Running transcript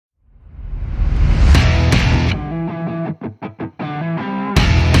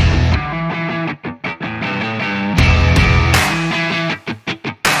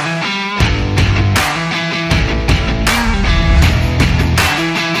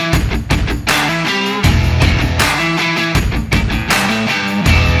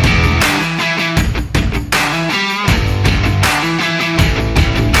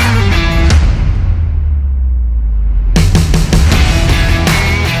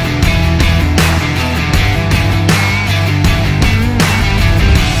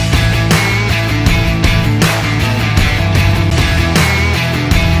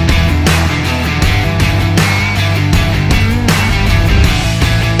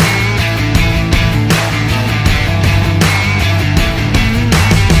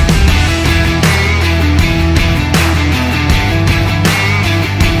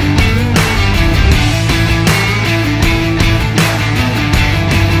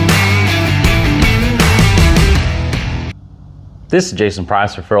This is Jason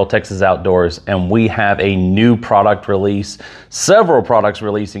Price for Feral Texas Outdoors, and we have a new product release, several products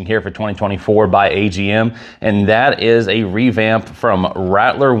releasing here for 2024 by AGM, and that is a revamp from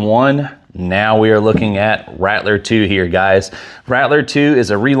Rattler 1. Now we are looking at Rattler 2 here, guys. Rattler 2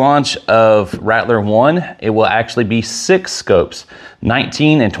 is a relaunch of Rattler 1. It will actually be 6 scopes,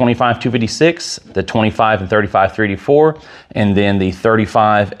 19 and 25 256, the 25 and 35 384, and then the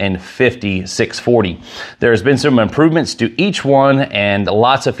 35 and 50 640. There's been some improvements to each one and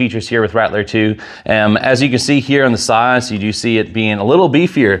lots of features here with Rattler 2. As you can see here on the sides, you do see it being a little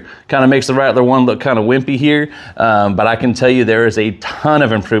beefier. Kind of makes the Rattler 1 look kind of wimpy here, but I can tell you there is a ton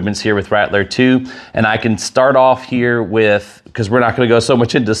of improvements here with Rattler 2, and I can start off here with, because we're not going to go so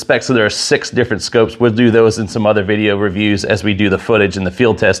much into specs, so there are 6 different scopes. We'll do those in some other video reviews as we do the footage and the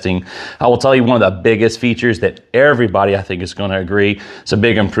field testing. I will tell you one of the biggest features that everybody I think is going to agree, it's a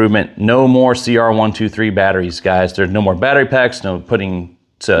big improvement. No more CR123 batteries, guys. There's no more battery packs, no putting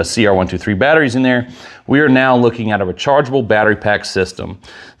CR123 batteries in there. We are now looking at a rechargeable battery pack system.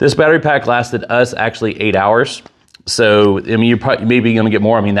 This battery pack lasted us actually 8 hours. So, I mean, you're probably maybe going to get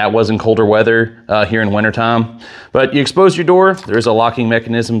more. I mean, that was in colder weather here in wintertime. But you expose your door, there's a locking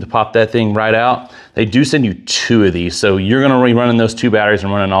mechanism to pop that thing right out. They do send you 2 of these. So you're going to be running those 2 batteries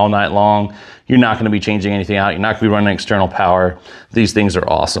and running all night long. You're not going to be changing anything out. You're not going to be running external power. These things are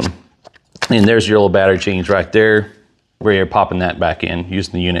awesome. And there's your little battery change right there, where you're popping that back in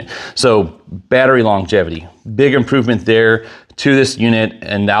using the unit. So battery longevity, big improvement there to this unit.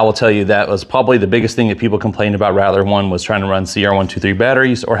 And I will tell you that was probably the biggest thing that people complained about Rattler 1 was trying to run CR123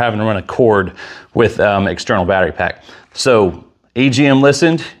 batteries or having to run a cord with external battery pack. So AGM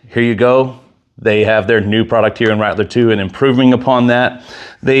listened, here you go. They have their new product here in Rattler 2 and improving upon that.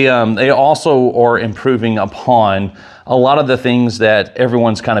 They also are improving upon a lot of the things that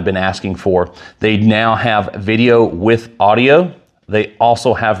everyone's kind of been asking for. They now have video with audio. They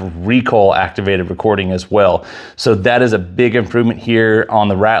also have recoil activated recording as well. So that is a big improvement here on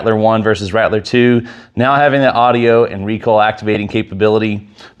the Rattler 1 versus Rattler 2. Now having the audio and recoil activating capability.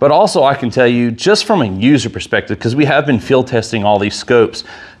 But also I can tell you just from a user perspective, because we have been field testing all these scopes,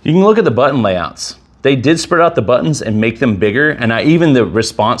 you can look at the button layouts. They did spread out the buttons and make them bigger, and even the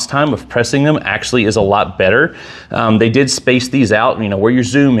response time of pressing them actually is a lot better. They did space these out, you know, where your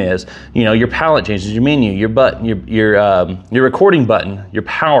zoom is, you know, your palette changes, your menu, your button, your recording button, your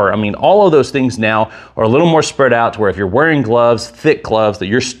power. I mean, all of those things now are a little more spread out to where if you're wearing gloves, thick gloves, that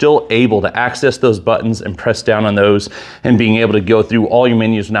you're still able to access those buttons and press down on those and being able to go through all your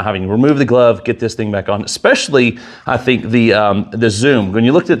menus without having to remove the glove, get this thing back on. Especially, I think the zoom. When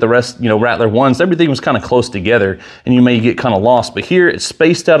you looked at the rest, you know, Rattler 1s, everything was kind of close together and you may get kind of lost, but here it's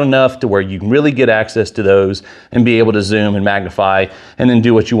spaced out enough to where you can really get access to those and be able to zoom and magnify and then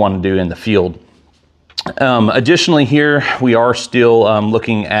do what you want to do in the field. Additionally, here we are still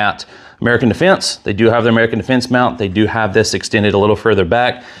looking at American Defense. They do have the American Defense mount. They do have this extended a little further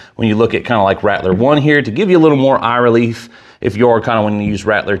back. When you look at kind of like Rattler 1 here, to give you a little more eye relief, if you're kind of when you use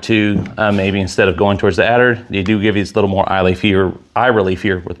Rattler 2, maybe instead of going towards the adder, they do give you this little more eye relief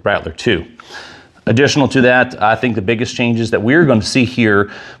here with Rattler 2. Additional to that, I think the biggest changes that we're going to see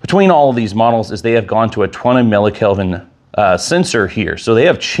here between all of these models is they have gone to a 20 millikelvin sensor here. So they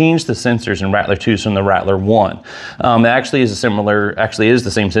have changed the sensors in Rattler 2 from the Rattler 1. It actually is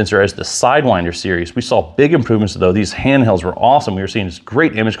the same sensor as the Sidewinder series. We saw big improvements though. These handhelds were awesome. We were seeing this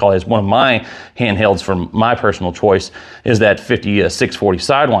great image quality. It's one of my handhelds from my personal choice is that 640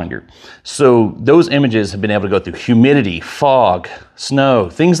 Sidewinder. So those images have been able to go through humidity, fog, snow,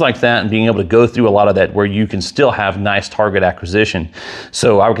 things like that, and being able to go through a lot of that where you can still have nice target acquisition.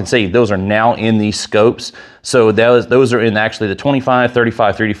 So I can say those are now in these scopes. So those are in actually the 25,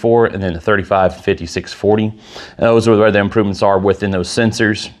 35, 34, and then the 35, 50, 640. Those are where the improvements are within those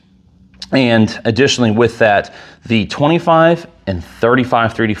sensors. And additionally with that, the 25 and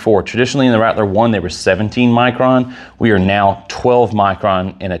 35 384, traditionally in the Rattler 1, they were 17 micron. We are now 12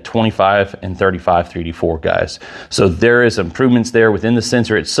 micron in a 25 and 35 384, guys. So there is improvements there within the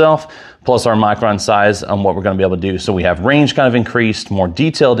sensor itself, plus our micron size on what we're going to be able to do. So we have range kind of increased, more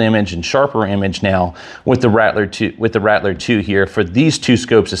detailed image and sharper image now with the Rattler 2 here. For these 2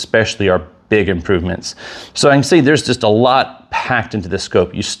 scopes especially are big improvements. So I can see there's just a lot packed into this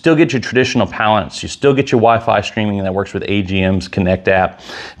scope. You still get your traditional palettes, you still get your Wi-Fi streaming that works with AGM's Connect app,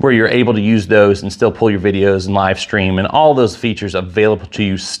 where you're able to use those and still pull your videos and live stream and all those features available to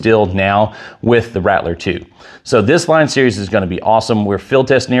you still now with the Rattler 2. So this line series is going to be awesome. We're field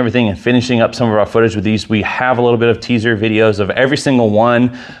testing everything and finishing up some of our footage with these. We have a little bit of teaser videos of every single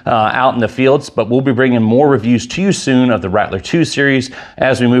one out in the fields, but we'll be bringing more reviews to you soon of the Rattler 2 series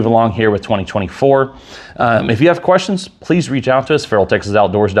as we move along here with 2024. If you have questions, please reach reach out to us,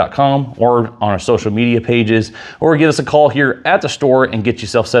 feraltexasoutdoors.com, or on our social media pages, or give us a call here at the store and get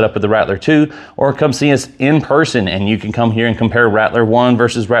yourself set up with the Rattler 2, or come see us in person and you can come here and compare Rattler 1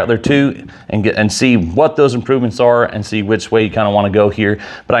 versus Rattler 2 and see what those improvements are and see which way you kind of want to go here.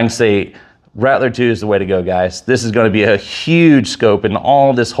 But I can say Rattler 2 is the way to go, guys. This is going to be a huge scope in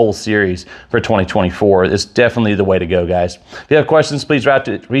all this whole series for 2024. It's definitely the way to go, guys. If you have questions, please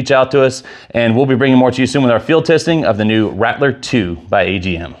reach out to us, and we'll be bringing more to you soon with our field testing of the new Rattler 2 by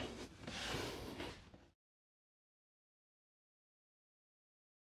AGM.